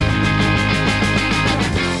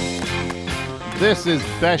This is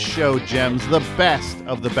Best Show Gems, the best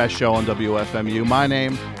of the best show on WFMU. My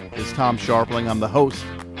name is Tom Sharpling. I'm the host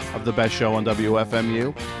of the Best Show on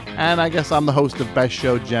WFMU, and I guess I'm the host of Best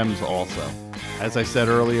Show Gems also. As I said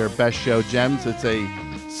earlier, Best Show Gems, it's a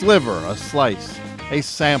sliver, a slice, a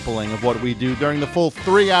sampling of what we do during the full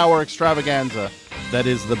 3-hour extravaganza that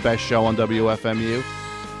is the Best Show on WFMU.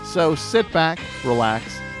 So sit back,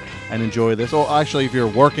 relax, and enjoy this. Or actually, if you're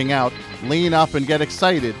working out, lean up and get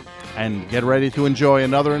excited and get ready to enjoy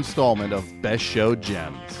another installment of Best Show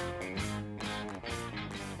Gems.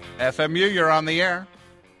 FMU, you're on the air.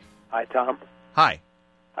 Hi, Tom. Hi.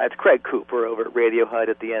 Hi, it's Craig Cooper over at Radio Hut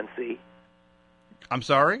at the NC. I'm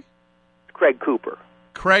sorry? It's Craig Cooper.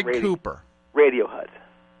 Craig Cooper. Radio Hut.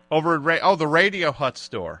 Over at the Radio Hut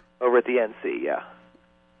store. Over at the NC, yeah.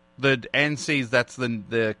 The NC's, that's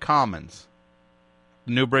the Commons.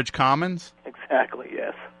 Newbridge Commons? Exactly,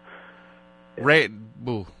 yes.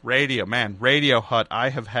 Radio, man. Radio Hut, I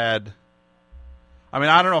have had... I mean,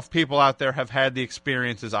 I don't know if people out there have had the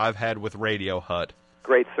experiences I've had with Radio Hut.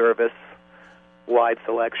 Great service, wide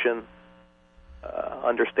selection,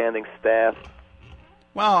 understanding staff.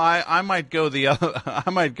 Well, I might go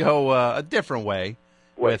a different way.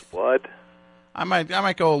 With what? I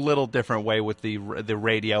might go a little different way with the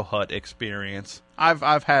Radio Hut experience.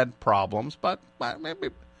 I've had problems, but maybe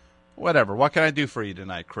whatever. What can I do for you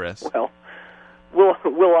tonight, Chris? Well,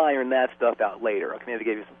 we'll iron that stuff out later. I can maybe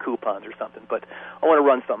give you some coupons or something. But I want to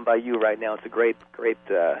run something by you right now. It's a great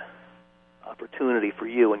opportunity for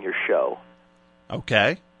you and your show.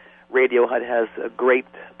 Okay. Radio Hut has a great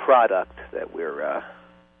product that we're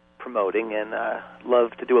promoting, and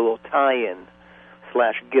love to do a little tie-in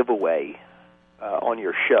 / giveaway on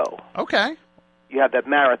your show. Okay. You have that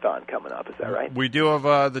marathon coming up, is that right? We do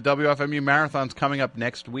have the WFMU marathon's coming up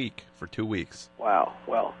next week for 2 weeks. Wow.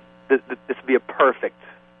 Well, this would be a perfect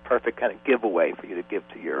kind of giveaway for you to give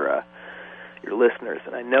to your listeners,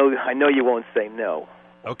 and I know you won't say no.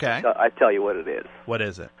 Okay. I tell you what it is. What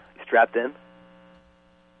is it? You strapped in?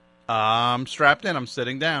 I'm strapped in. I'm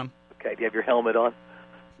sitting down. Okay. Do you have your helmet on?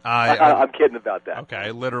 I'm kidding about that. Okay.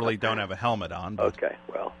 I literally don't have a helmet on. But... Okay.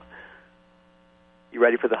 Well, you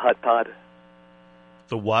ready for the Hut Pod?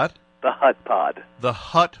 The what? The Hut Pod. The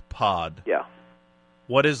Hut Pod. Yeah.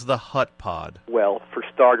 What is the Hut Pod? Well, for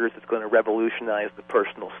starters, it's going to revolutionize the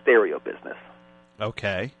personal stereo business.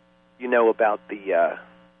 Okay. You know about the...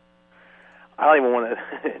 I don't even want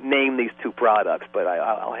to name these two products, but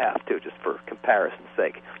I'll have to just for comparison's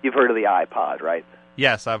sake. You've heard of the iPod, right?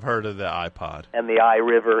 Yes, I've heard of the iPod. And the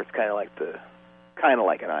iRiver, it's kind of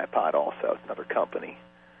like an iPod also. It's another company.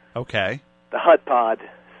 Okay. The Hut Pod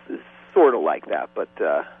is sort of like that, but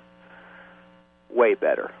way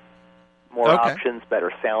better. More options, better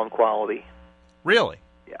sound quality. Really?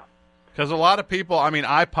 Yeah. Because a lot of people, I mean,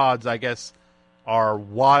 iPods, I guess, are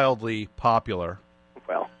wildly popular.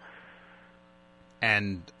 Well.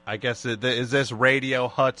 And I guess, is this Radio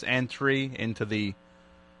Hut's entry into the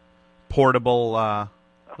portable,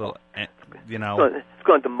 little, you know... It's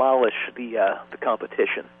going to demolish the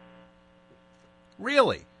competition.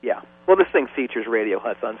 Really? Yeah. Well, this thing features Radio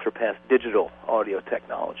Hut's unsurpassed digital audio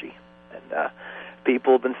technology. And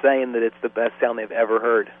people have been saying that it's the best sound they've ever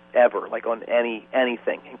heard, ever, like on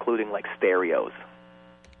anything, including like stereos.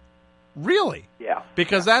 Really? Yeah.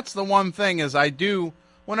 Because that's the one thing is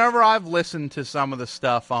whenever I've listened to some of the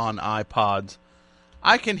stuff on iPods,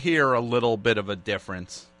 I can hear a little bit of a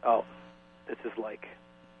difference. Oh, this is light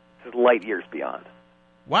years beyond.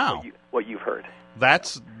 Wow. What you've heard.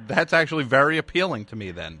 That's actually very appealing to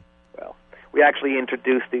me then. Well, we actually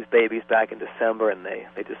introduced these babies back in December, and they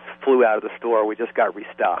just flew out of the store. We just got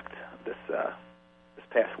restocked this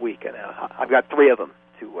past week, and I've got 3 of them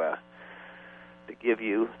to give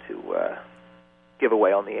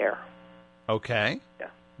away on the air. Okay. Yeah.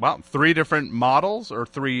 Well, 3 different models or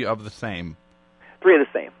 3 of the same? 3 of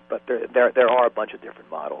the same, but there are a bunch of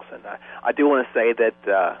different models, and I do want to say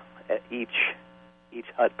that each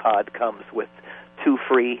Hut Pod comes with 2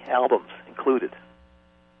 free albums included.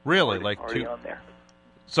 Really, already 2 on there.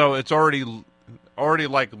 So it's already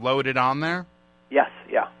like loaded on there? Yes.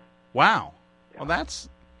 Yeah. Wow. Yeah. Well,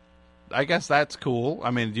 I guess that's cool. I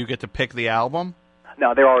mean, do you get to pick the album?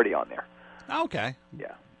 No, they're already on there. Okay.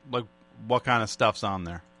 Yeah. Like, what kind of stuff's on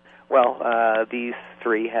there? Well, these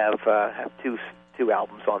 3 have 2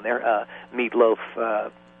 albums on there. Meatloaf,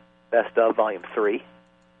 Best of Volume 3.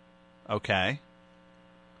 Okay.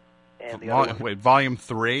 And the other one, wait, Volume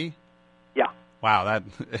 3? Yeah. Wow, that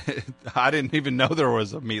I didn't even know there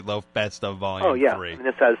was a Meatloaf Best of Volume 3. Oh yeah, I mean,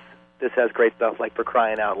 this has great stuff like For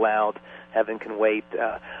Crying Out Loud, Heaven Can Wait,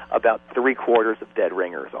 about 3/4 of Dead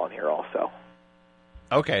Ringers on here also.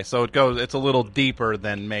 Okay, so it's a little deeper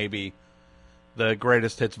than maybe the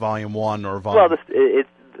Greatest Hits Volume 1 or Volume... Well,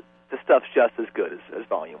 the stuff's just as good as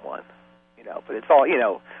Volume 1, but it's all,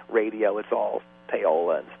 radio, it's all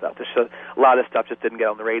payola and stuff. There's a lot of stuff just didn't get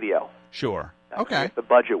on the radio. Sure. I Okay. guess the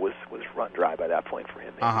budget was run dry by that point for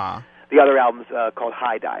him. Maybe. Uh-huh. The other album's called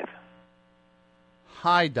High Dive.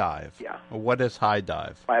 High Dive? Yeah. What is High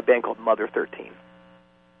Dive? By a band called Mother 13.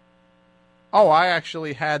 Oh, I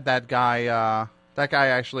actually had that guy... that guy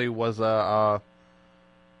actually was a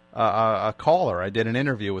caller. I did an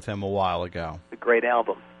interview with him a while ago. A great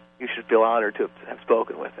album. You should feel honored to have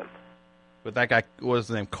spoken with him. But that guy, what was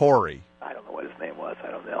his name? Corey. I don't know what his name was.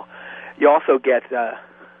 I don't know. You also get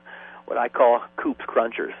what I call Coop's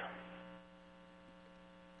Crunchers.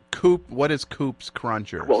 Coop? What is Coop's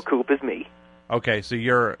Crunchers? Well, Coop is me. Okay, so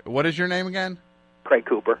what is your name again? Craig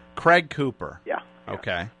Cooper. Craig Cooper. Yeah.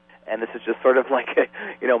 Okay. And this is just sort of like,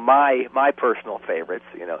 my personal favorites,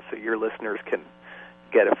 so your listeners can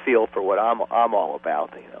get a feel for what I'm all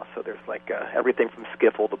about, So there's like everything from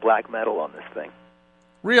skiffle to black metal on this thing.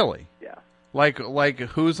 Really? Yeah. Like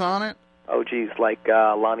who's on it? Oh, geez, like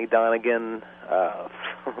Lonnie Donegan,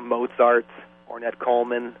 Mozart, Ornette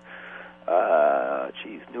Coleman,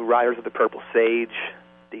 New Riders of the Purple Sage,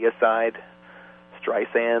 Deicide,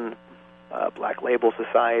 Streisand, Black Label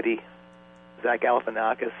Society, Zach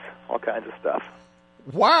Galifianakis, all kinds of stuff.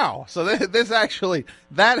 Wow! So this actually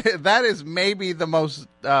that is maybe the most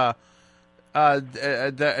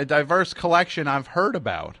diverse collection I've heard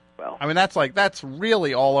about. Well, I mean that's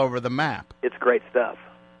really all over the map. It's great stuff.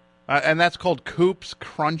 And that's called Coop's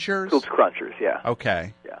Crunchers? Coop's Crunchers, yeah.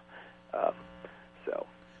 Okay. Yeah.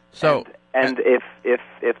 So and if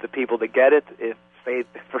the people that get it, if they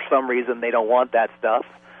for some reason they don't want that stuff,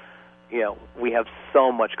 we have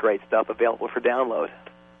so much great stuff available for download.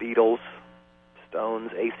 Beatles,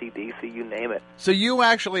 Stones, AC/DC, you name it. So you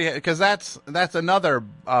actually, because that's another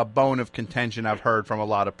bone of contention I've heard from a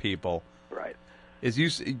lot of people. Right.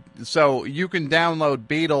 So you can download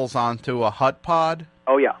Beatles onto a Hut Pod?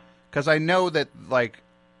 Oh yeah. Because I know that like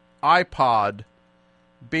iPod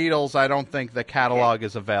Beatles, I don't think the catalog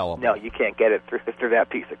is available. No, you can't get it through that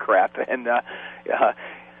piece of crap. And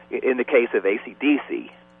in the case of AC/DC,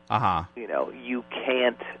 you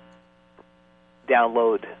can't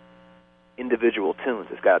download individual tunes.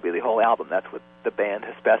 It's got to be the whole album. That's what the band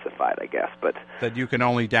has specified, I guess. But that you can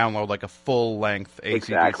only download like a full-length AC/DC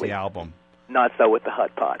exactly. album. Not so with the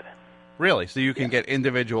Hut Pod. Really? So you can get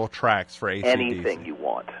individual tracks for AC/DC? Anything you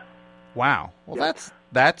want. Wow. Well,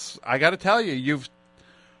 that's. I got to tell you,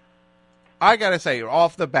 I got to say,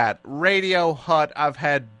 off the bat, Radio Hut, I've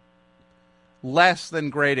had less than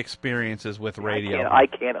great experiences with Radio Hut. I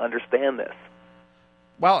can't understand this.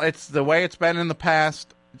 Well, it's the way it's been in the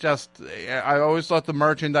past. I always thought the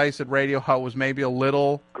merchandise at Radio Hut was maybe a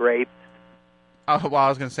little... Great. Well, I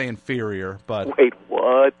was going to say inferior, but... Wait,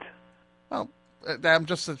 what? Well, I'm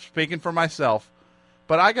just speaking for myself.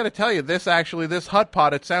 But I got to tell you, this Hut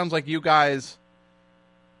Pod, it sounds like you guys...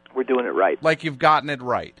 We're doing it right. Like you've gotten it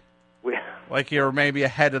right. Like you're maybe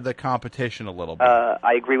ahead of the competition a little bit.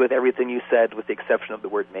 I agree with everything you said, with the exception of the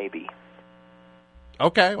word maybe.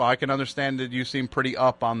 Okay, well, I can understand that you seem pretty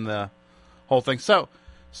up on the whole thing. So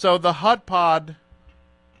the Hut Pod,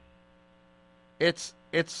 it's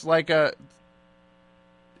like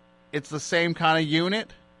it's the same kind of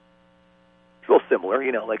unit? It's real similar,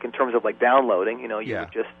 like in terms of like downloading,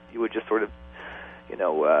 you would just sort of,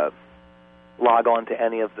 log on to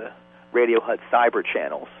any of the Radio Hut cyber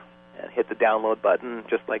channels and hit the download button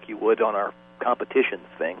just like you would on our competition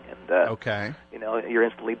thing, and okay, you're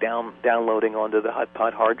instantly downloading onto the Hut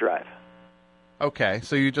Pod hard drive. Okay,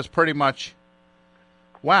 so you just pretty much,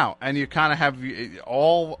 wow, and you kind of have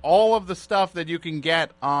all of the stuff that you can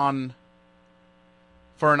get on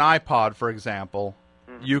for an iPod, for example,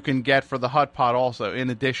 you can get for the Hut Pod also.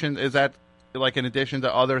 In addition, is that like in addition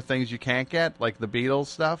to other things you can't get, like the Beatles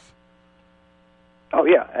stuff? Oh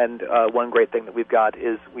yeah, and one great thing that we've got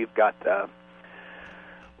is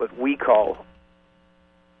what we call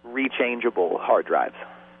rechangeable hard drives.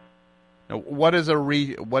 Now, what is a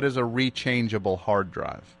rechangeable hard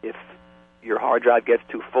drive? If your hard drive gets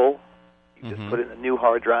too full, you just put in a new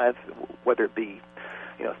hard drive, whether it be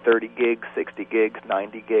 30 gigs, 60 gigs,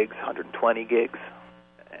 90 gigs, 120 gigs,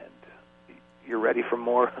 and you're ready for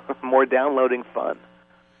more downloading fun.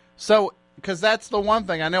 So, because that's the one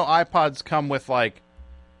thing I know, iPods come with like,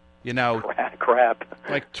 crap,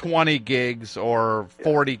 like 20 gigs or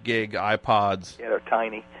 40 gig iPods. Yeah, they're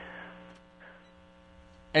tiny.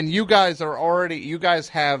 And you guys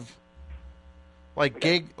have like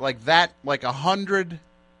gig like that, like 100,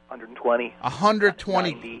 120,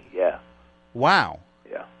 120. 90, yeah. Wow.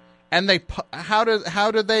 And how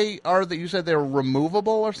do they are that you said they're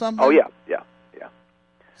removable or something? Oh yeah.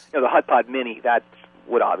 You know, the HuttPod Mini, that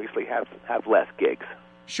would obviously have less gigs.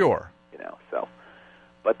 Sure. You know, so,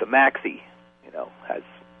 but the Maxi, you know, has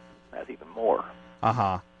even more.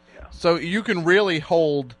 Uh-huh. Yeah. So you can really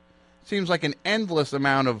hold, seems like an endless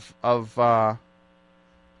amount of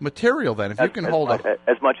material then. If you can hold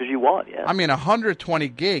as much as you want, yeah. I mean, 120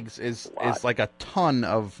 gigs is like a ton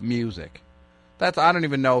of music. I don't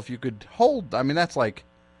even know if you could hold, I mean, that's like...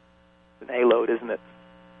 It's an A-load, isn't it?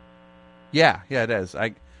 Yeah, it is.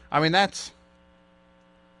 I mean, that's...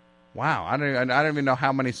 Wow, I don't even know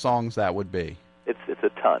how many songs that would be. It's a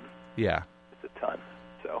ton. Yeah. It's a ton.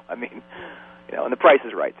 So, I mean, you know, and the price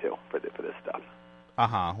is right, too, for this stuff.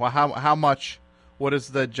 Uh-huh. Well, how much, what is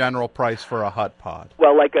the general price for a HuttPod?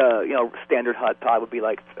 Well, like a, you know, standard HuttPod would be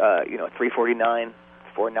like, you know, $349,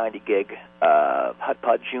 490 gig.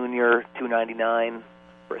 HuttPod Junior, $299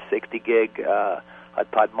 for a 60 gig.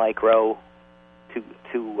 HuttPod Micro,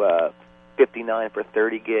 $259 for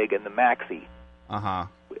 30 gig, and the Maxi. Uh-huh.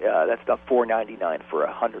 That's about $499 for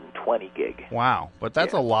 120 gig. Wow, but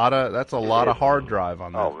that's a lot of hard drive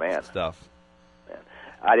on that stuff. Man.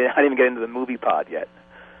 I didn't even get into the movie pod yet.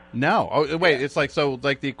 No. Oh, wait, it's like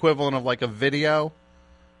the equivalent of like a video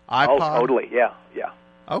iPod? Oh, totally. Yeah.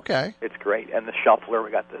 Okay. It's great. And the shuffler, we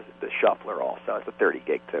got the shuffler also. It's a 30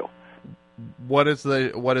 gig too. What is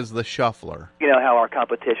the shuffler? You know how our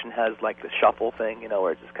competition has like the shuffle thing, you know,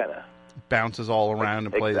 where it just kind of bounces all around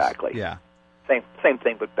and plays. Exactly. Yeah. Same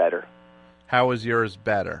thing, but better. How is yours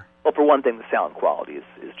better? Well, for one thing, the sound quality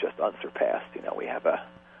is just unsurpassed. You know, we have a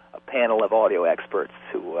panel of audio experts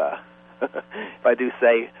who, if I do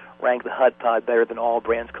say, rank the HuttPod better than all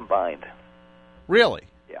brands combined. Really?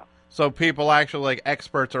 Yeah. So people actually, like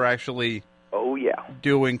experts, are actually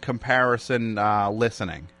doing comparison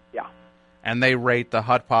listening. Yeah. And they rate the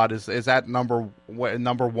HuttPod. Is that number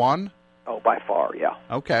one? Oh, by far, yeah.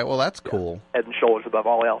 Okay, well that's cool. Head and shoulders above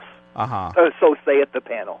all else. Uh-huh. So say it, the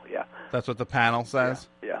panel, yeah. That's what the panel says?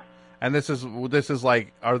 Yeah. And this is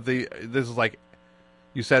like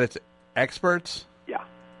you said it's experts? Yeah.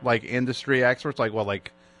 Like industry experts,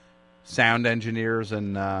 like sound engineers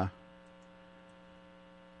and well,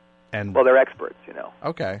 they're experts, you know.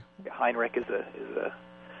 Okay. Heinrich is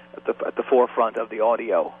at the forefront of the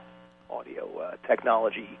audio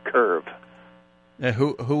technology curve.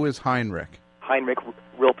 Who is Heinrich? Heinrich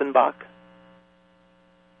Rilpenbach.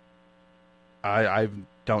 I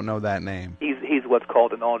don't know that name. He's what's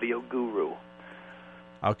called an audio guru.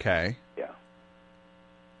 Okay. Yeah.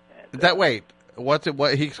 And,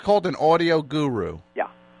 what he's called an audio guru? Yeah.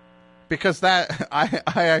 Because that I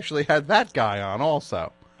actually had that guy on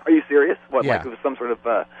also. Are you serious? What? Yeah. Like it was some sort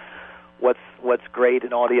of what's great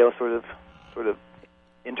in audio sort of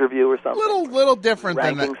interview or something? Little different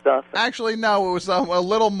ranking than that. Stuff. Actually, no. It was a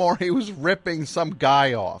little more. He was ripping some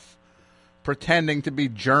guy off, pretending to be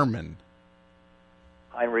German.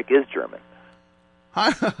 Heinrich is German.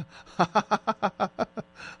 I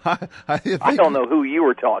don't know who you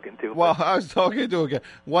were talking to. Well, I was talking to a guy.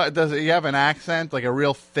 What does he have an accent, like a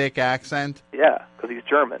real thick accent? Yeah, because he's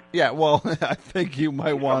German. Yeah, well, I think you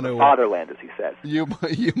might want to fatherland, as he says. You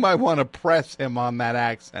might want to press him on that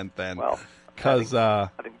accent then. Well, because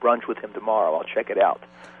having brunch with him tomorrow, I'll check it out.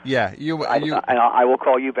 Yeah, I will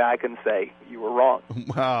call you back and say you were wrong.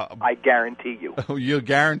 I guarantee you. You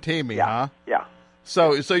guarantee me, huh? Yeah.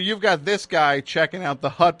 So you've got this guy checking out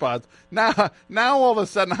the HuttPods. Now all of a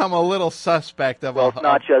sudden I'm a little suspect of. Well, it's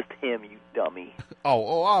not just him, you dummy.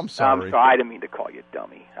 Oh, I'm sorry. I'm sorry. I didn't mean to call you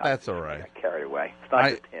dummy. That's all right. I got carried away. It's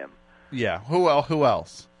not just him. Yeah. Who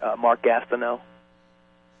else? Mark Gastineau.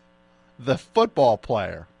 The football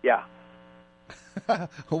player. Yeah.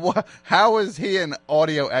 How is he an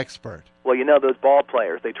audio expert? Well, you know those ball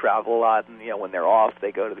players. They travel a lot, and when they're off,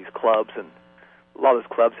 they go to these clubs, and a lot of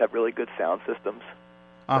those clubs have really good sound systems.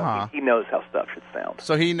 So he knows how stuff should sound.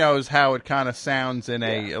 So he knows how it kind of sounds in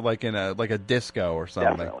a disco or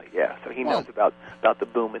something. Definitely, yeah. So he knows about the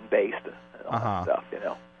boom and bass and all that stuff,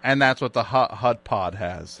 And that's what the HuttPod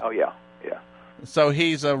has. Oh yeah. So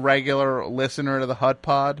he's a regular listener to the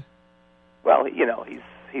HuttPod? Well,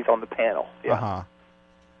 he's on the panel. Yeah.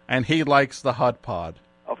 And he likes the HuttPod.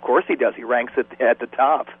 Of course he does. He ranks it at the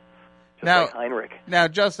top. Like Heinrich. Now,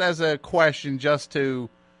 just as a question, just to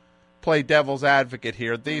play devil's advocate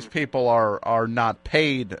here, these people are not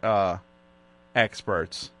paid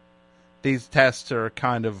experts. These tests are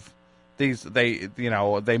kind of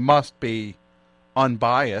they must be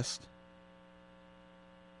unbiased.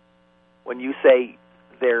 When you say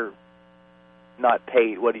they're not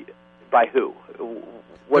paid, by who?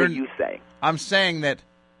 What are you saying? I'm saying that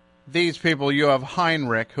these people, you have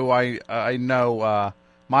Heinrich, who I know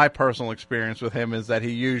my personal experience with him is that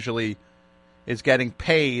he usually is getting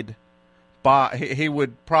paid by, he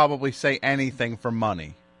would probably say anything for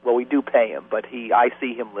money. Well, we do pay him, but I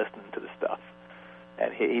see him listening to the stuff,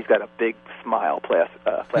 and he's got a big smile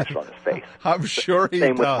plastered on his face. I'm sure he does.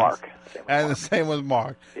 Same with Mark. The same with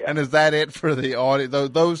Mark. Yeah. And is that it for the audio?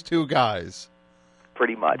 Those two guys?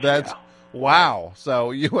 Pretty much. That's wow. So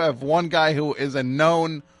you have one guy who is a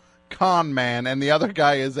known con man, and the other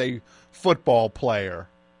guy is a football player.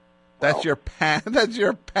 That's your That's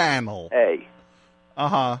your panel. Hey.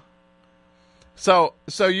 So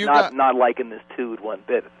you not liking this dude one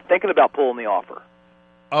bit. Thinking about pulling the offer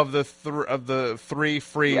of the 3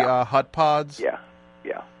 free hut pods. Yeah.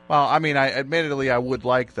 Well, I mean, admittedly I would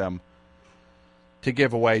like them to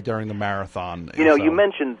give away during the marathon. You know, you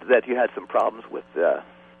mentioned that you had some problems with the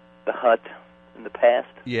hut in the past.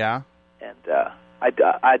 Yeah. And I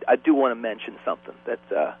do want to mention something that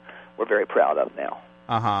we're very proud of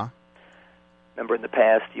now. Remember in the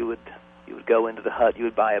past you would go into the hut, you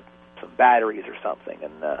would buy some batteries or something,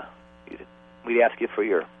 and we'd ask you for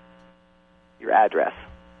your address.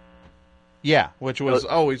 Yeah, which was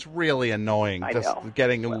always really annoying. I just know.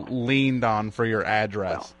 Getting leaned on for your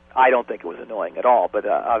address. Well, I don't think it was annoying at all, but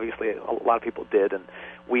obviously a lot of people did, and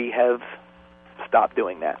we have stopped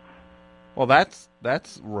doing that. Well, that's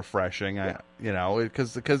refreshing, Yeah.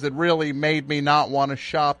 because it really made me not want to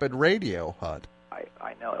shop at Radio Hut.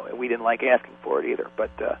 I know. We didn't like asking for it either, but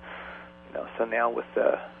so now with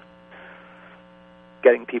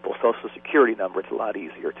getting people's Social Security number, it's a lot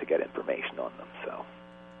easier to get information on them. So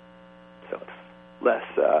it's less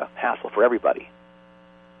hassle for everybody.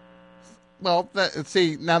 Well,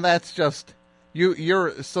 now that's just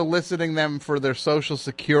you're soliciting them for their Social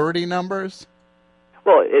Security numbers.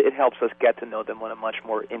 Well, it helps us get to know them on a much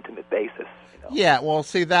more intimate basis. Yeah, well,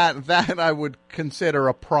 see, that I would consider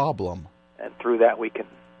a problem. And through that we can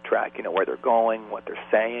track, where they're going, what they're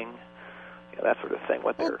saying, that sort of thing,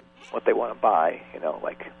 what they want to buy.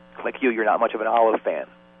 Like you're not much of an Olive fan,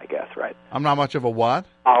 I guess, right? I'm not much of a what?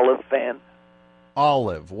 Olive fan.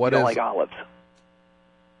 Olive. What you is? Don't like olives?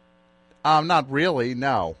 Not really.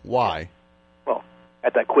 No. Why? Well,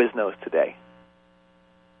 at that Quiznos today,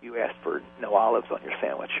 you asked for no olives on your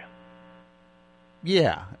sandwich.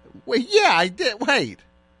 Yeah. Wait, yeah, I did. Wait.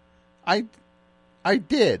 I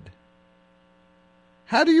did.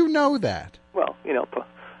 How do you know that? Well,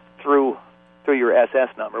 through your SS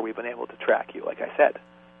number, we've been able to track you, like I said.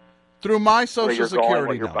 Through my Social Security number.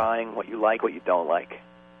 What you're number. buying, what you like, what you don't like.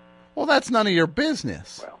 Well, that's none of your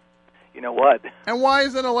business. Well, you know what? And why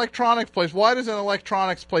is an electronics place? Why does an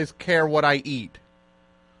electronics place care what I eat?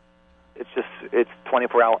 It's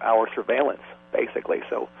 24-hour surveillance, basically.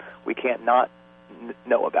 So we can't not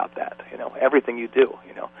know about that. Everything you do.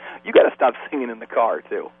 You got to stop singing in the car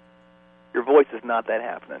too. Your voice is not that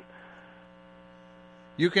happening.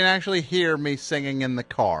 You can actually hear me singing in the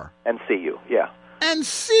car. And see you, yeah. And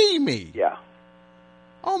see me? Yeah.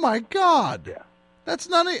 Oh, my God. Yeah. That's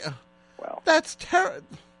none of... Well. That's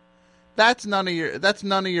That's none of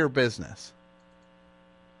your business.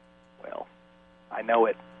 Well, I know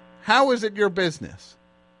it. How is it your business?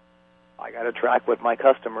 I got to track what my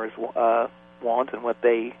customers want and what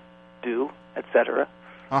they do, etc.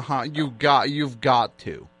 You've got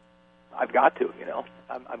to. I've got to.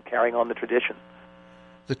 I'm carrying on the tradition.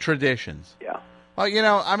 The traditions. Yeah.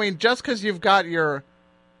 Well, just because you've got your...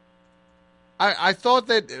 I thought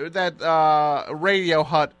that Radio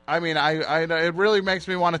Hut, it really makes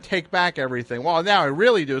me want to take back everything. Well, now I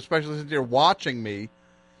really do, especially since you're watching me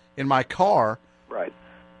in my car. Right.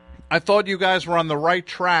 I thought you guys were on the right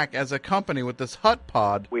track as a company with this Hut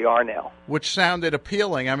Pod. We are now. Which sounded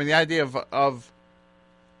appealing. The idea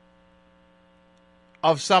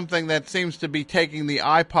of something that seems to be taking the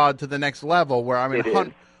iPod to the next level, where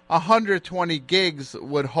 120 gigs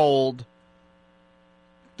would hold.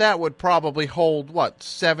 That would probably hold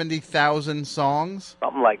 70,000 songs?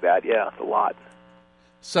 Something like that. Yeah, it's a lot.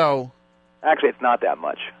 So, actually, it's not that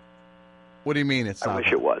much. What do you mean it's not? I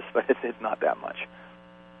wish it was, but it's not that much.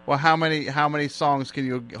 Well, how many songs can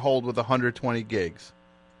you hold with 120 gigs?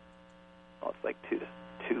 Well, it's like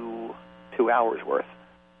two hours worth.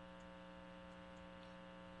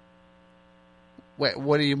 Wait,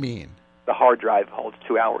 what do you mean? The hard drive holds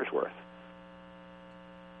 2 hours worth.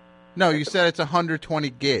 No, you said it's 120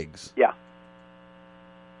 gigs. Yeah.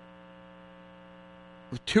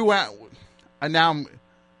 2 hours. And now,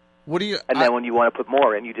 what do you... And then when you want to put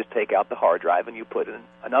more in, you just take out the hard drive and you put in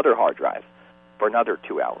another hard drive for another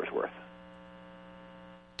 2 hours worth.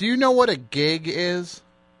 Do you know what a gig is?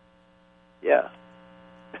 Yeah.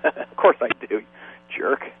 Of course I do,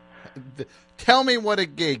 jerk. Tell me what a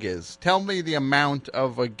gig is. Tell me the amount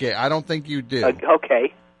of a gig. I don't think you do.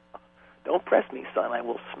 Okay. Don't press me, son. I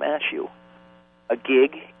will smash you. A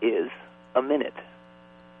gig is a minute,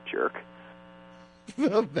 jerk.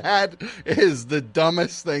 That is the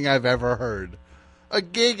dumbest thing I've ever heard. A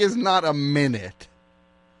gig is not a minute.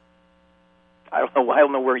 I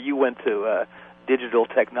don't know where you went to digital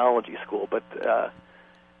technology school, but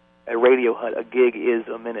at Radio Hut, a gig is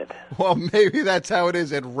a minute. Well, maybe that's how it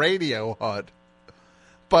is at Radio Hut.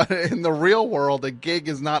 But in the real world, a gig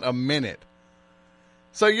is not a minute.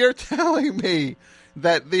 So you're telling me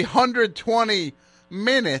that the 120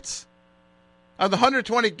 minutes of the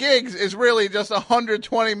 120 gigs is really just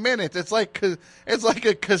 120 minutes. It's like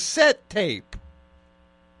a cassette tape.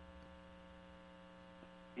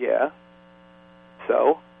 Yeah.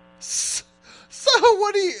 So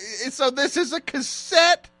what do you? So this is a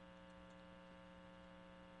cassette?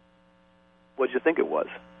 What'd you think it was?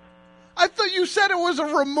 I thought you said it was a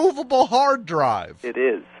removable hard drive. It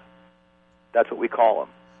is. That's what we call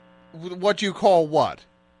them. What you call what?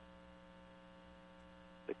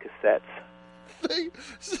 The cassettes.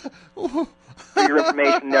 For your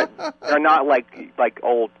information, they're not like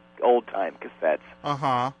old time cassettes.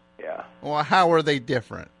 Uh-huh. Yeah. Well, how are they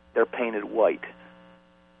different? They're painted white.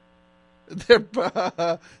 They're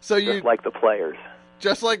Just like the players.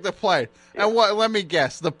 Just like the player. Yeah. And what? Let me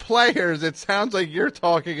guess. The players. It sounds like you're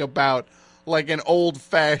talking about like an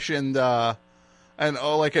old-fashioned, like an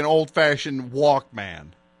old-fashioned Walkman.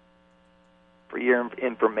 For your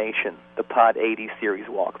information, the Pod 80 series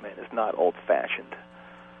Walkman is not old-fashioned.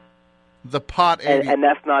 The Pod 80. And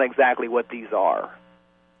that's not exactly what these are.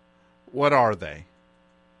 What are they?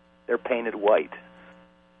 They're painted white.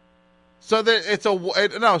 So so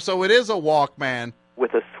it is a Walkman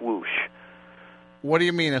with a swoosh. What do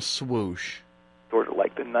you mean a swoosh? Sort of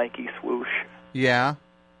like the Nike swoosh. Yeah.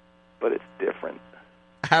 But it's different.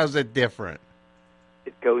 How's it different?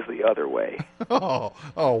 It goes the other way. Oh,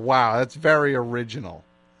 wow, that's very original.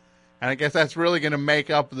 And I guess that's really going to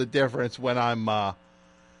make up the difference when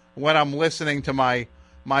I'm listening to my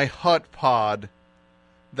Hut Pod.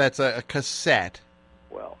 That's a cassette.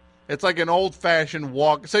 Well, it's like an old-fashioned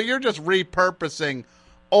walk. So you're just repurposing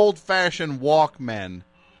old-fashioned Walkmen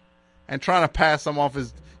and trying to pass them off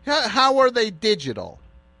as. How are they digital?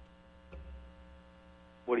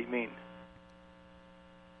 What do you mean?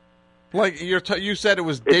 Like you said it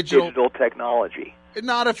was It's digital. Digital technology.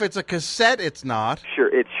 Not if it's a cassette. It's not.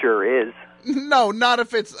 Sure, it sure is. No, not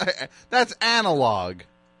if it's. That's analog.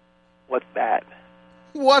 What's that?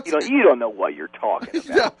 What? You don't know what you're talking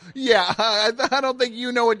about. Yeah, I don't think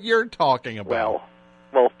you know what you're talking about.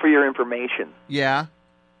 Well, for your information. Yeah.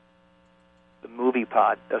 The movie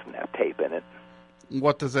pod doesn't have tape in it.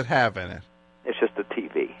 What does it have in it? It's just a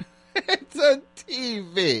TV. It's a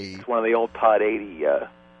TV. It's one of the old Pod 80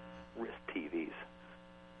 wrist TVs.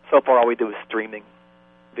 So far, all we do is streaming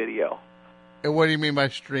video. And what do you mean by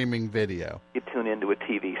streaming video? You tune into a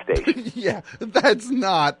TV station. Yeah, that's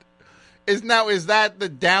not. Is that the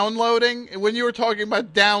downloading? When you were talking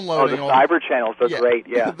about downloading, the cyber channels are great.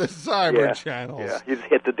 Yeah, the cyber channels. Yeah, you just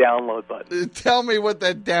hit the download button. Tell me what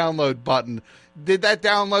that download button. Did that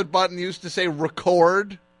download button used to say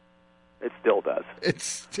record? It still does. It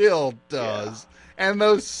still does. Yeah. And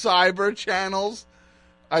those cyber channels,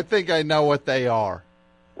 I think I know what they are.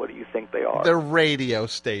 What do you think they are? They're radio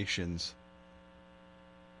stations.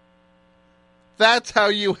 That's how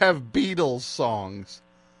you have Beatles songs.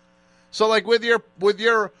 So, like with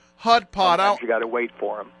your Hut Pod, sometimes you got to wait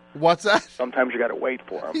for them. What's that? Sometimes you got to wait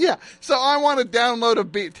for them. Yeah. So I want to download a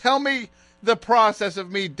beat. Tell me the process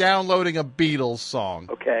of me downloading a Beatles song.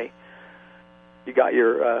 Okay. You got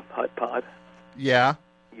your Hut Pod. Yeah.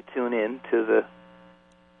 You tune in to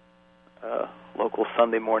the local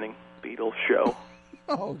Sunday morning Beatles show.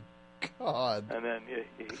 Oh, God. And then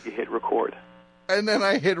you hit record. And then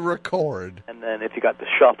I hit record. And then if you got the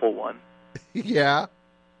shuffle one. Yeah.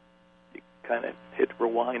 You kind of hit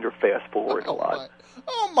rewind or fast forward a lot.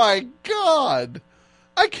 Oh, my God.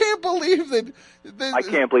 I can't believe that. I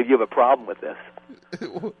can't believe you have a problem with this.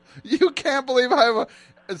 You can't believe I have a.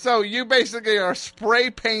 So you basically are spray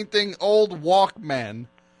painting old Walkmen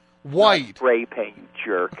white. Not spray paint, you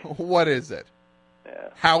jerk. What is it? Yeah.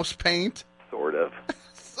 House paint? Sort of.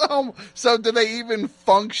 So do they even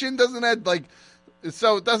function? Doesn't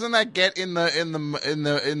that get in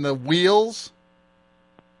the wheels?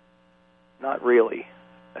 Not really,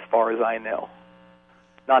 as far as I know.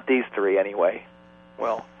 Not these three, anyway.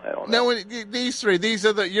 Well, I don't know. No, these three.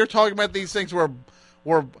 You're talking about these things were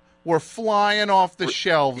flying off the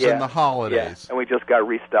shelves in the holidays. Yeah, and we just got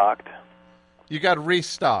restocked. You got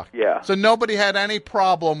restocked. Yeah. So nobody had any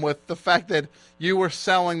problem with the fact that you were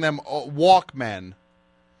selling them Walkmen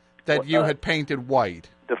that you had painted white.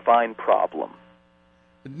 Define problem.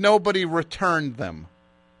 Nobody returned them.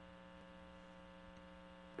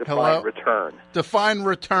 Define Hello? return. Define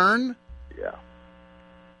return? Yeah.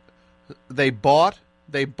 They bought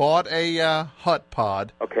a Hut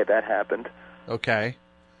Pod. Okay, that happened. Okay.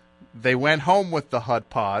 They went home with the Hut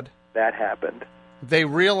Pod. That happened. They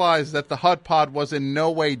realized that the Hut Pod was in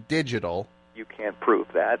no way digital. You can't prove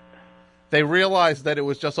that. They realized that it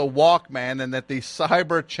was just a Walkman and that the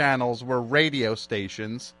cyber channels were radio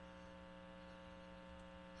stations.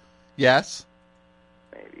 Yes?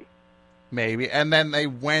 Maybe. And then they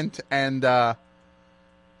went and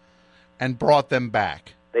brought them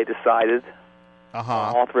back. They decided on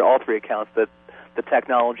all three accounts that the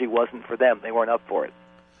technology wasn't for them. They weren't up for it.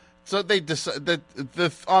 So they decided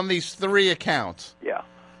on these 3 accounts. Yeah.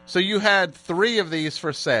 So you had 3 of these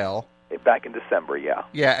for sale. Back in December, yeah.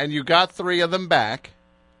 Yeah, and you got 3 of them back.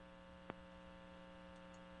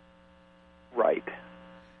 Right.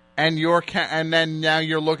 And then now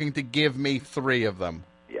you're looking to give me 3 of them.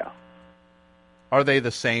 Yeah. Are they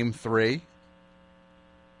the same 3?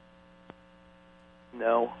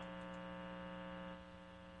 No.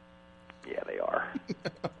 Yeah, they are.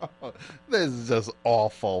 This is just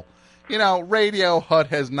awful. You know, Radio Hut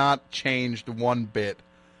has not changed one bit.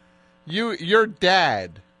 Your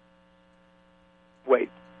dad. Wait,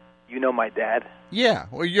 you know my dad? Yeah.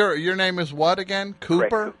 Well, your name is what again?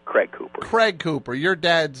 Cooper? Craig Cooper. Craig Cooper. Your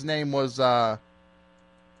dad's name was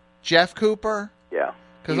Jeff Cooper? Yeah.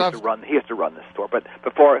 He used to run this store. But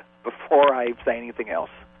before I say anything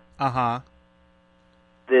else. Uh-huh.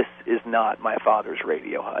 This is not my father's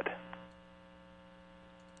Radio Hut.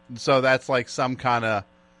 So that's like some kind of...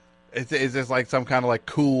 Is this like some kind of like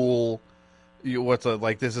cool...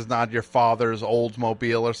 this is not your father's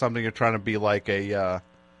Oldsmobile or something? You're trying to be like a...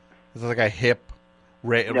 This is like a hip...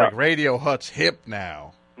 No. Like Radio Hut's hip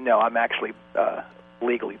now. No, I'm actually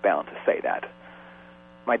legally bound to say that.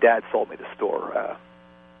 My dad sold me the store a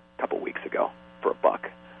couple weeks ago for $1.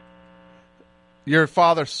 Your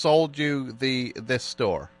father sold you this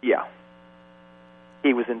store? Yeah.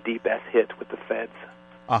 He was in deep S hit with the feds.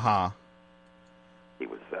 Uh-huh. He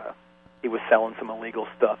was selling some illegal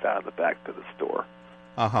stuff out of the back of the store.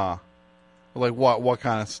 Uh-huh. Like what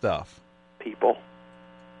kind of stuff? People.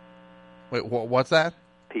 Wait, what's that?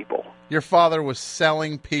 People. Your father was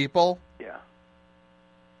selling people? Yeah.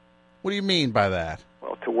 What do you mean by that?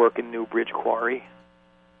 Well, to work in Newbridge Quarry.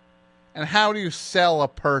 And how do you sell a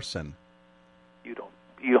person?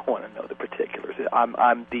 You don't want to know the particulars.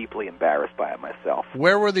 I'm deeply embarrassed by it myself.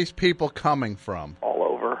 Where were these people coming from? All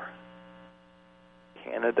over.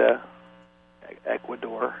 Canada,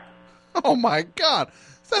 Ecuador. Oh my God,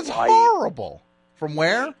 that's Hawaii. horrible. From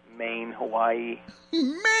where? Maine, Hawaii.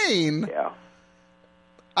 Maine? Yeah.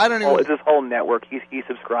 I don't even... It's this whole network. He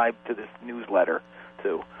subscribed to this newsletter,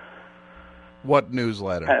 too. What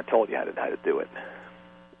newsletter? I told you how to do it.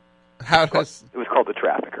 It was called The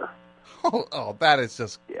Trafficker. Oh, that is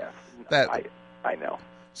just... Yeah. That... I know.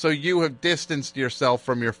 So you have distanced yourself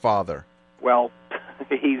from your father. Well,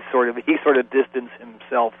 he sort of distanced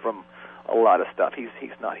himself from a lot of stuff. He's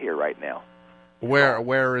not here right now.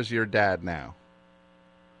 Where is your dad now?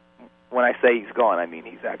 When I say he's gone, I mean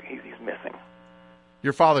he's missing.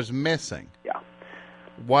 Your father's missing? Yeah.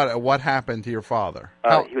 What happened to your father?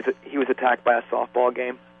 He was attacked by a softball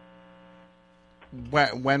game.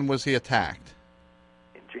 When was he attacked?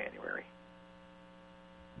 In January.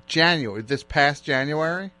 January? This past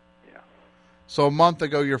January? Yeah. So a month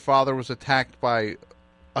ago your father was attacked by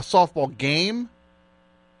a softball game?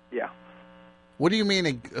 Yeah. What do you mean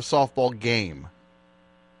a softball game?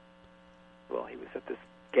 Well, he was at this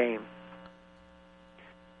game,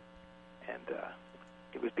 and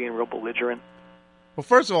he was being real belligerent. Well,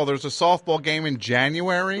 first of all, there's a softball game in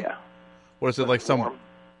January? Yeah. What is it, like some... Warm.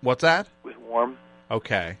 What's that? It was warm.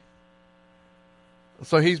 Okay.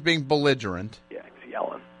 So he's being belligerent. Yeah, he was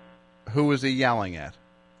yelling. Who is he yelling at?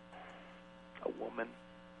 A woman.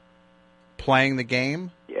 Playing the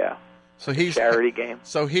game? Yeah. So he's charity game.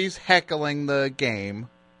 So he's heckling the game.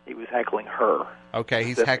 He was heckling her. Okay,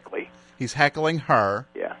 he's heckling her.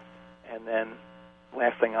 Yeah. And then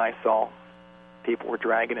last thing I saw, people were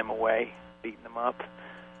dragging him away, beating him up.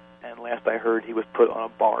 And last I heard, he was put on a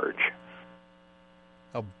barge.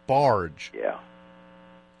 A barge? Yeah.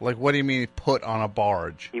 Like, what do you mean put on a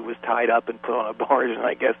barge? He was tied up and put on a barge, and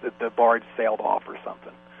I guess that the barge sailed off or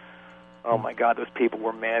something. Oh, my God, those people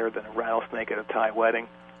were madder than a rattlesnake at a Thai wedding.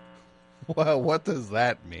 Well, what does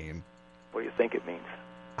that mean? What do you think it means?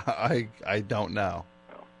 I don't know.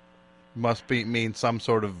 Well, Must mean some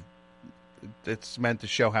sort of. It's meant to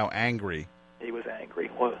show how angry. He was angry.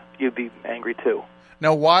 Well, you'd be angry too.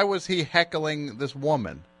 Now, why was he heckling this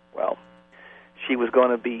woman? Well, she was going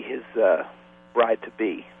to be his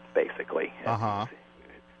bride-to-be, basically. Uh-huh.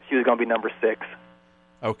 She was going to be number 6.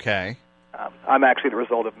 Okay. I'm actually the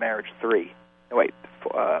result of marriage 3. No, wait,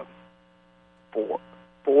 4.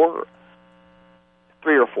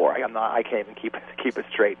 3 or 4. I'm not. I can't even keep it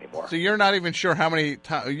straight anymore. So you're not even sure how many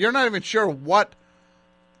times. You're not even sure what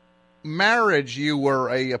marriage you were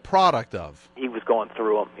a product of. He was going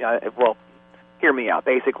through them. Yeah. Well, hear me out.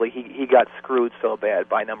 Basically, he got screwed so bad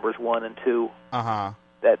by numbers 1 and 2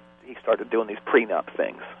 that he started doing these prenup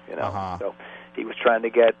things. So he was trying to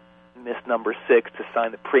get Miss Number 6 to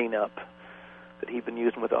sign the prenup that he'd been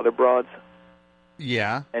using with other broads.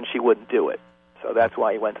 Yeah. And she wouldn't do it. So that's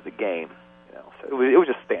why he went to the game. So it was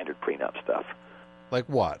just standard prenup stuff. Like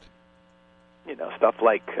what? Stuff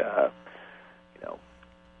like,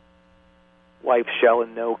 wife shall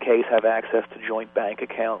in no case have access to joint bank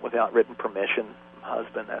account without written permission from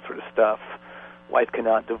husband, that sort of stuff. Wife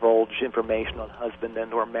cannot divulge information on husband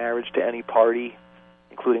and or marriage to any party,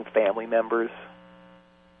 including family members.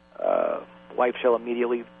 Wife shall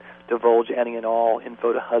immediately divulge any and all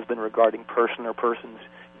info to husband regarding person or persons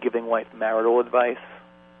giving wife marital advice.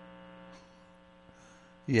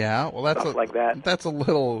 Yeah, well, that's stuff like that. That's a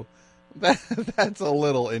little that's a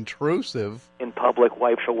little intrusive. In public,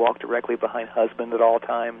 wife shall walk directly behind husband at all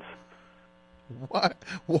times. What?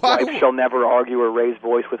 Wife shall never argue or raise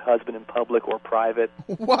voice with husband in public or private.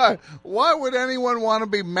 Why? Why would anyone want to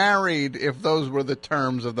be married if those were the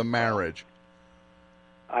terms of the marriage?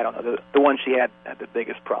 I don't know. The one she had the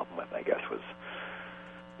biggest problem with, I guess, was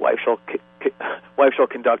wife shall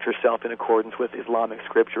conduct herself in accordance with Islamic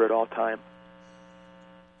scripture at all time.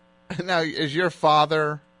 Now, is your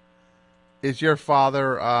father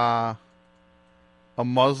a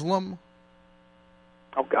Muslim?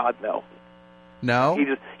 Oh God, no. No? He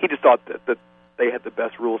just thought that they had the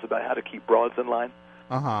best rules about how to keep broads in line.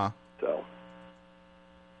 So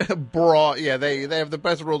yeah, they have the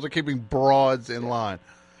best rules of keeping broads in line.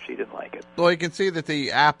 She didn't like it. Well, you can see that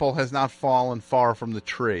the apple has not fallen far from the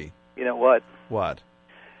tree. You know what? What?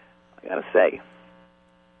 I gotta say,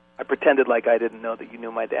 I pretended like I didn't know that you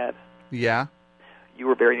knew my dad. Yeah? You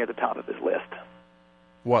were very near the top of his list.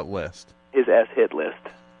 What list? His S-hit list.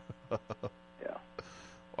 Yeah.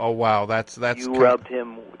 Oh, wow, that's you rubbed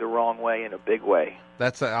him the wrong way in a big way.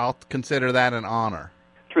 I'll consider that an honor.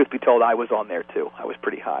 Truth be told, I was on there too. I was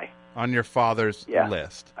pretty high. On your father's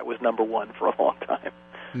list. I was number 1 for a long time.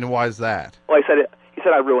 And why is that? Well, he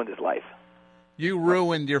said I ruined his life. You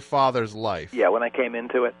ruined your father's life? Yeah, when I came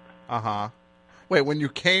into it. Uh-huh. Wait, when you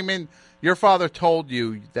came in, your father told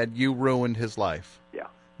you that you ruined his life? Yeah.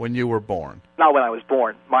 When you were born? Not when I was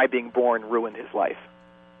born. My being born ruined his life.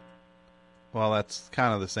 Well, that's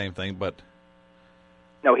kind of the same thing, but...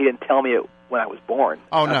 No, he didn't tell me it when I was born.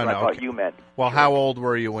 Oh, That's no. what I thought you meant. Well, how old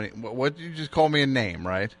were you when... What did you just call me a name,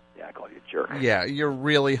 right? Yeah, I called you a jerk. Yeah, you're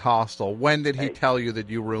really hostile. When did he tell you that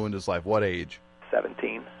you ruined his life? What age?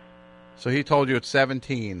 17. So he told you at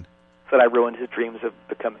 17. Said I ruined his dreams of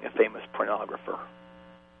becoming a famous pornographer.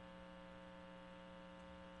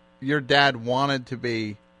 Your dad wanted to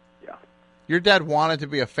be... Yeah. Your dad wanted to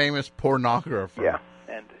be a famous pornographer. Yeah,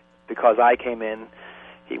 and because I came in,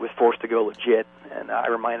 he was forced to go legit, and I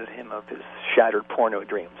reminded him of his shattered porno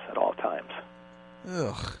dreams at all times.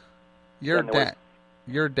 Ugh. Your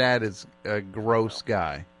dad is a gross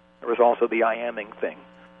guy. There was also the I-amming thing.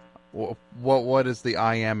 What is the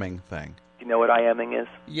I-amming thing? Do you know what I-amming is?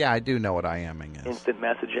 Yeah, I do know what I-amming is. Instant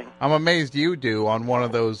messaging. I'm amazed you do on one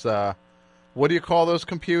of those, what do you call those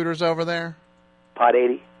computers over there? Pot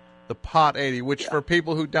 80. The Pot 80, which for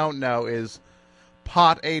people who don't know is,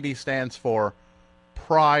 Pot 80 stands for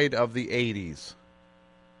Pride of the 80s.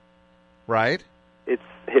 Right? It's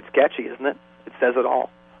sketchy, isn't it? It says it all.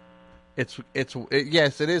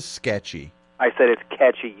 Yes, it is sketchy. I said it's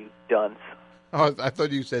catchy, you dunce. Oh, I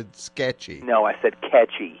thought you said sketchy. No, I said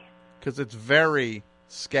catchy. Because it's very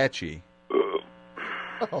sketchy.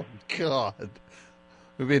 Oh, God.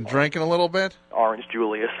 We've been drinking a little bit? Orange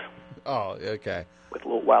Julius. Oh, okay. With a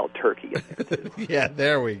little wild turkey in there, too. Yeah,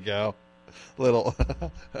 there we go.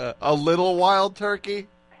 A little wild turkey?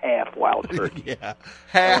 Half wild turkey. Yeah.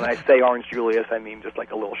 And when I say Orange Julius, I mean just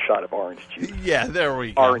like a little shot of orange juice. Yeah, there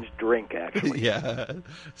we go. Orange drink, actually. Yeah.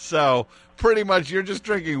 So, pretty much you're just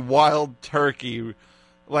drinking wild turkey.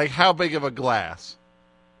 Like, how big of a glass?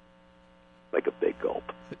 Like a big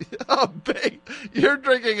gulp. You're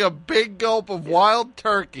drinking a big gulp of wild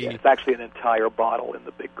turkey. Yeah, it's actually an entire bottle in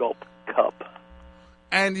the big gulp cup.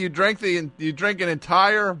 And you drink an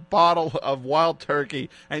entire bottle of Wild Turkey,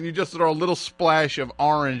 and you just throw a little splash of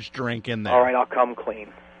orange drink in there. All right, I'll come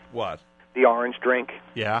clean. What? The orange drink.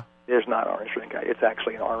 Yeah. There's not orange drink. It's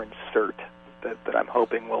actually an orange cert that I'm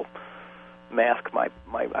hoping will mask my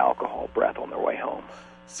alcohol breath on their way home.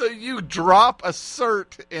 So you drop a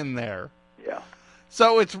cert in there. Yeah.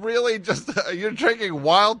 So it's really just you're drinking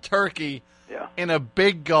Wild Turkey. Yeah. In a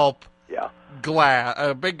big gulp. Yeah.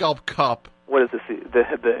 A big gulp cup. What is this?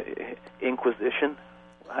 The Inquisition?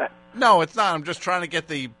 No, it's not. I'm just trying to get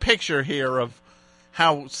the picture here of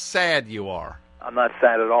how sad you are. I'm not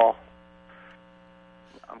sad at all.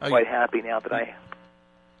 I'm quite happy now that I...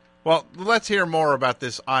 Well, let's hear more about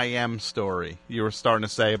this IM story you were starting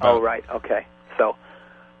to say about... Oh, right. Okay. So,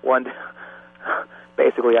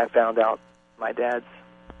 basically I found out my dad's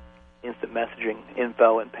instant messaging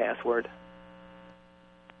info and password.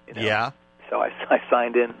 You know? Yeah. So I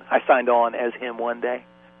signed on as him one day.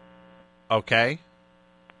 Okay.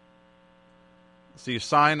 So you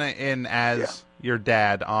sign in as your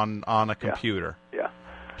dad on a computer. Yeah.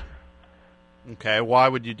 Okay, why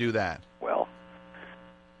would you do that? Well,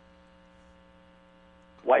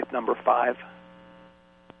 wife number 5.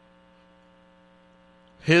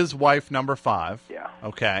 His wife number 5. Yeah.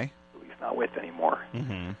 Okay. Who he's not with anymore.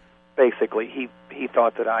 Mm-hmm. Basically, he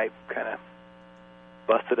thought that I kind of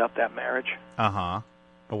busted up that marriage. Uh-huh.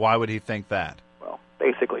 But why would he think that? Well,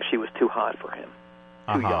 basically, she was too hot for him.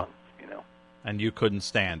 Too young, you know. And you couldn't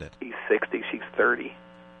stand it. He's 60, she's 30.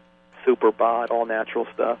 Super bod, all natural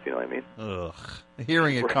stuff, you know what I mean? Ugh.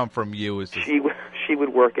 Hearing it come from you is just... She would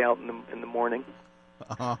work out in the morning.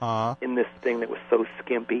 Uh-huh. In this thing that was so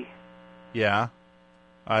skimpy. Yeah.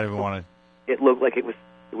 I didn't want to... It looked like it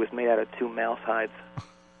was made out of 2 mouse hides.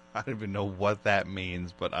 I don't even know what that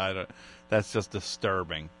means, but that's just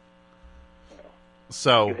disturbing.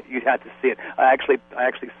 So you'd have to see it. I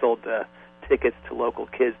actually sold tickets to local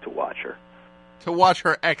kids to watch her. To watch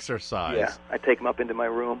her exercise. Yeah, I take them up into my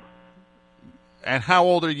room. And how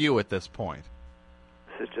old are you at this point?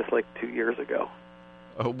 This is just like 2 years ago.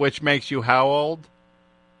 Which makes you how old?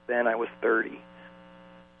 Then I was 30.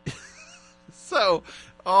 So,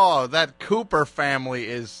 that Cooper family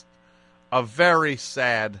is a very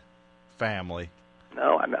sad family.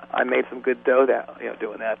 No, I made some good dough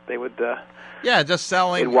doing that. They would just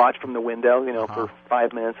selling. They'd watch from the window, for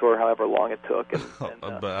 5 minutes or however long it took. And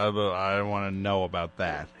but I don't want to know about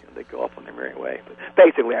that. They go off on their merry way. But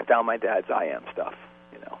basically, I found my dad's IM stuff.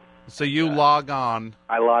 So you log on.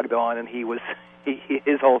 I logged on, and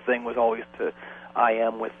his whole thing was always to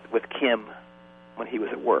IM with Kim when he was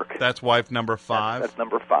at work. That's wife number 5. That's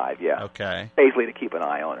number 5. Yeah. Okay. Basically, to keep an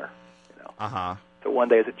eye on her. So one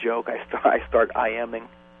day, as a joke, I start IMing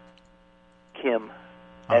Kim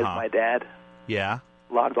as my dad. Yeah.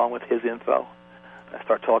 Logged on with his info. I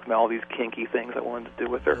start talking about all these kinky things I wanted to do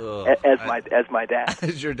with her as my dad.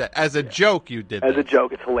 As your dad. As a joke, you did. As a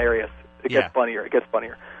joke, it's hilarious. It gets funnier. It gets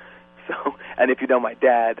funnier. So, and if you know my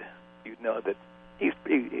dad, you'd know that he's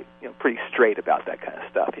pretty straight about that kind of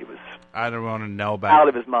stuff. He was. I don't want to know about. Out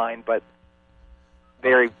of his mind, but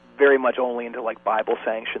very, very much only into like Bible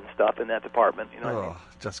sanctioned stuff in that department. You know what I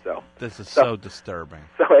mean? This is so disturbing.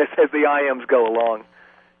 So as the IMs go along,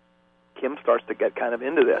 Kim starts to get kind of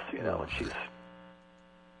into this, and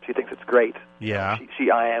she thinks it's great. Yeah. She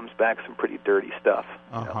IMs back some pretty dirty stuff.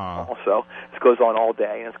 Uh-huh. Also, this goes on all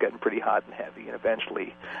day, and it's getting pretty hot and heavy. And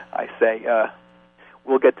eventually, I say,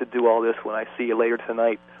 "We'll get to do all this when I see you later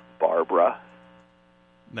tonight, Barbara."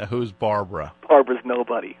 Now, who's Barbara? Barbara's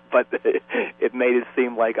nobody, but it made it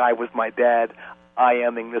seem like I was my dad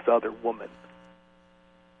IMing this other woman.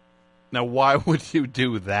 Now, why would you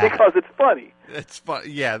do that? Because it's funny. It's fun.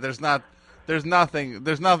 Yeah, there's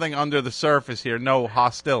nothing under the surface here. No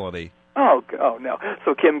hostility. Oh no.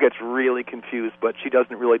 So Kim gets really confused, but she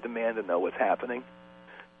doesn't really demand to know what's happening.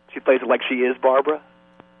 She plays it like she is Barbara,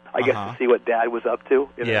 I guess, to see what Dad was up to.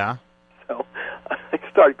 Yeah. So I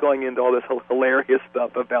start going into all this hilarious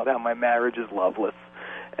stuff about how my marriage is loveless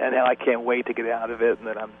and how I can't wait to get out of it and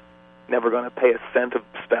that I'm never going to pay a cent of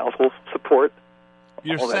spousal support.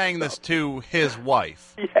 You're saying this to his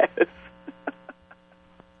wife? Yes.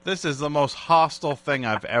 This is the most hostile thing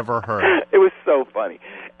I've ever heard. It was so funny.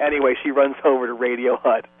 Anyway, she runs over to Radio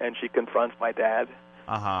Hut and she confronts my dad.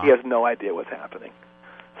 Uh-huh. He has no idea what's happening.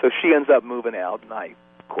 So she ends up moving out, and I,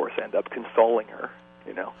 of course, end up consoling her.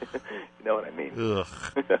 You know what I mean? Ugh.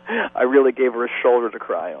 I really gave her a shoulder to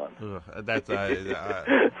cry on. Ugh. That's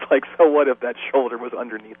it's like, so what if that shoulder was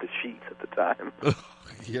underneath the sheets at the time?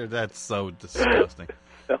 Yeah, that's so disgusting.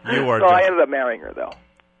 So I ended up marrying her, though.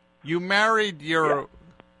 You married your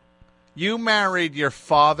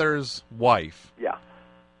father's wife. Yeah.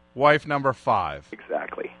 Wife number 5.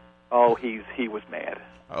 Exactly. Oh, he was mad.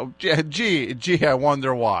 Oh, gee, I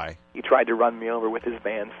wonder why. He tried to run me over with his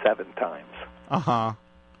van 7 times. Uh-huh.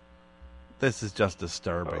 This is just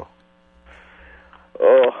disturbing.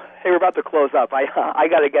 Oh, hey, we're about to close up. I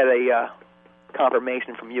got to get a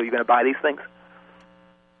confirmation from you. You going to buy these things?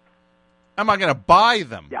 Am I going to buy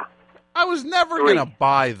them? Yeah. I was never going to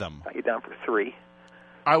buy them. Got you down for 3.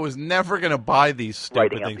 I was never going to buy these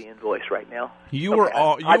stupid Writing things. up the invoice right now.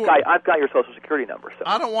 I've got your Social Security number. So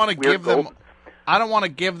I don't want to give them. I don't want to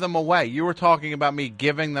give them away. You were talking about me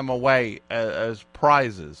giving them away as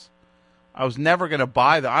prizes. I was never going to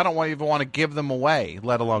buy them. I don't even want to give them away,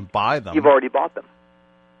 let alone buy them. You've already bought them.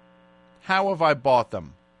 How have I bought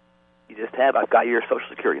them? You just have. I've got your Social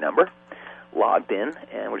Security number logged in,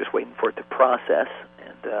 and we're just waiting for it to process.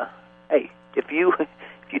 And hey, if you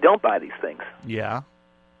don't buy these things, yeah,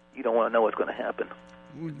 you don't want to know what's going to happen.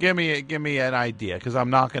 Give me an idea, because I'm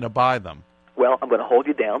not going to buy them. Well, I'm going to hold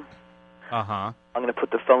you down. Uh-huh. I'm going to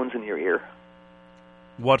put the phones in your ear.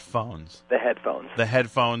 What phones? The headphones. The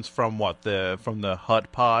headphones from what? From the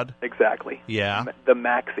Hut Pod? Exactly. Yeah. The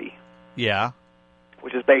Maxi. Yeah.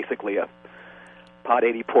 Which is basically a Pod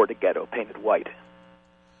 80 Portaghetto painted white.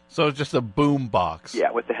 So it's just a boom box.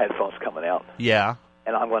 Yeah, with the headphones coming out. Yeah.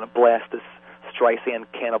 And I'm going to blast this Streisand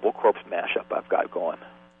Cannibal Corpse mashup I've got going.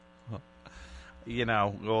 You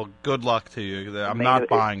know, well, good luck to you. I'm not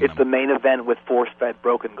buying them. It's the main event with force-fed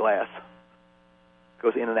broken glass.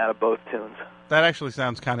 Goes in and out of both tunes. That actually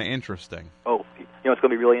sounds kind of interesting. Oh, you know what's going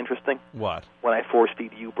to be really interesting? What? When I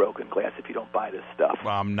force-feed you broken glass if you don't buy this stuff.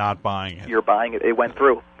 Well, I'm not buying it. You're buying it. It went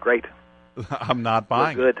through. Great. I'm not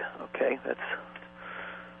buying it. Good. Okay, that's...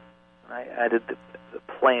 I added the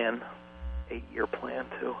plan, 8-year plan,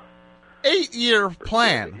 too. 8-year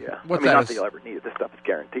plan? Yeah. What's not that you'll ever need it. This stuff is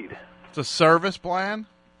guaranteed. It's a service plan?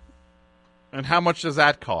 And how much does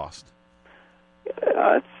that cost?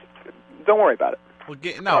 Don't worry about it.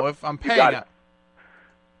 Well, if I'm paying it.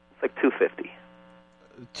 It's like $250.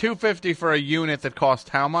 $250 for a unit that costs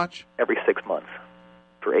how much? Every 6 months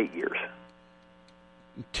for 8 years.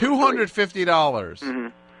 $250 mm-hmm.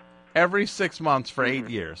 every 6 months for 8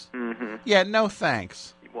 years. Mm-hmm. Yeah, no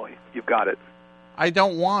thanks. Well, you've got it. I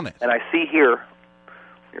don't want it. And I see here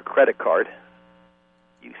your credit card.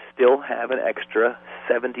 You still have an extra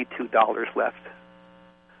 $72 left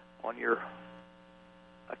on your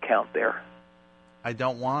account there. I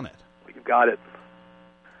don't want it. Well, you got it.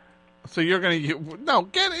 So you're going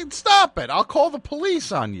to... Stop it. I'll call the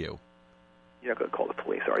police on you. You're not going to call the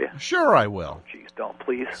police, are you? Sure I will. Jeez, don't,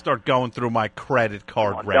 please. Start going through my credit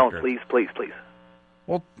card record. Don't, please.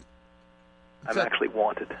 Well... I'm actually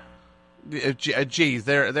wanted. Geez,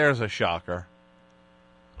 there's a shocker.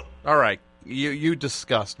 All right. You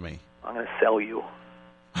disgust me. I'm going to sell you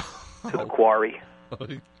to the quarry.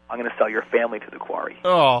 I'm going to sell your family to the quarry.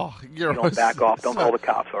 Oh, you don't back off. Don't call the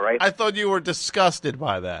cops, all right? I thought you were disgusted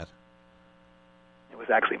by that. It was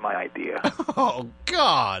actually my idea. Oh,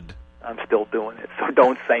 God. I'm still doing it, so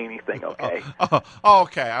don't say anything, okay?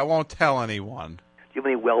 Okay, I won't tell anyone. Do you have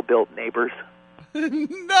any well-built neighbors?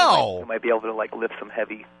 No. You might be able to, lift some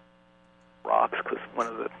heavy rocks, because one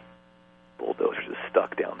of the bulldozers is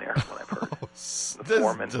stuck down there, what I've heard. This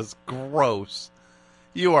is just gross.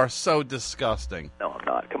 You are so disgusting. No, I'm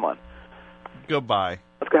not. Come on. Goodbye.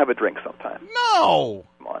 Let's go have a drink sometime. No.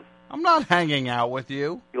 Come on. I'm not hanging out with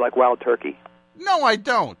you. You like wild turkey? No, I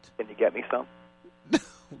don't. Can you get me some?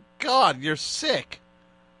 God, you're sick.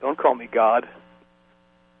 Don't call me God.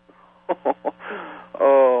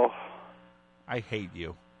 Oh. I hate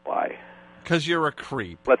you. Why? Because you're a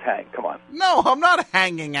creep. Let's hang. Come on. No, I'm not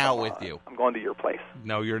hanging out with you. I'm going to your place.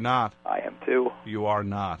 No, you're not. I am too. You are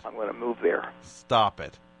not. I'm going to move there. Stop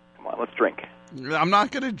it. Come on, let's drink. I'm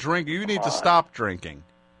not going to drink. You need to stop drinking.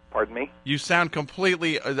 Pardon me? You sound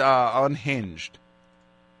completely unhinged.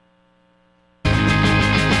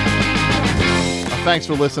 Thanks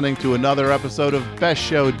for listening to another episode of Best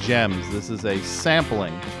Show Gems. This is a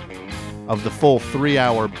sampling of the full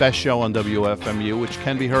 3-hour Best Show on WFMU, which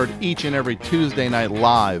can be heard each and every Tuesday night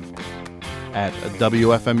live at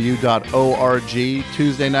WFMU.org.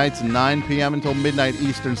 Tuesday nights, 9 p.m. until midnight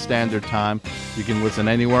Eastern Standard Time. You can listen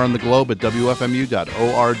anywhere on the globe at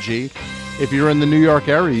WFMU.org. If you're in the New York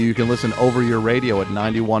area, you can listen over your radio at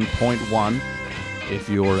 91.1. If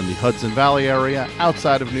you're in the Hudson Valley area,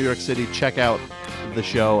 outside of New York City, check out the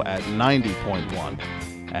show at 90.1.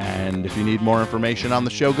 And if you need more information on the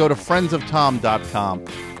show, go to friendsoftom.com.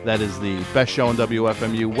 That is the Best Show on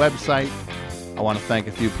WFMU website. I want to thank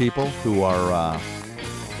a few people who are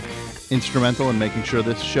instrumental in making sure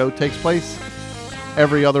this show takes place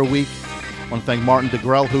every other week want to thank Martin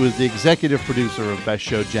DeGrell, who is the executive producer of Best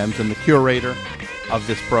Show Gems and the curator of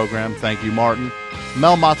this program. Thank you, Martin.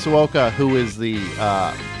 Mel Matsuoka, who is the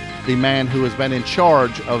man who has been in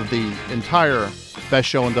charge of the entire Best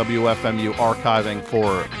Show on WFMU archiving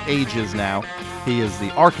for ages now. He is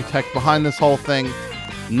the architect behind this whole thing.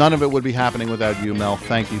 None of it would be happening without you, Mel.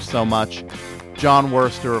 Thank you so much. John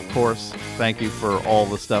Worster, of course, thank you for all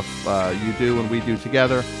the stuff you do and we do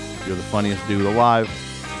together. You're the funniest dude alive.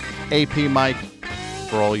 AP Mike,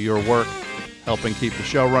 for all your work helping keep the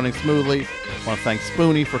show running smoothly. I want to thank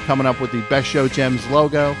Spoonie for coming up with the Best Show Gems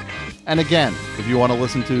logo. And again, if you want to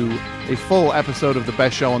listen to a full episode of the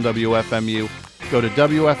Best Show on WFMU, go to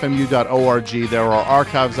WFMU.org. There are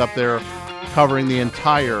archives up there covering the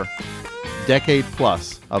entire decade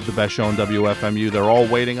plus of the Best Show on WFMU. They're all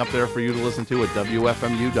waiting up there for you to listen to at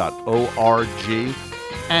WFMU.org.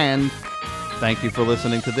 And thank you for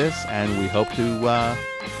listening to this, and we hope to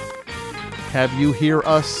have you hear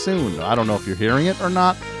us soon. I don't know if you're hearing it or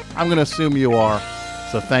not. I'm going to assume you are.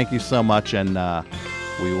 So thank you so much, and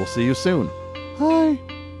we will see you soon. Bye.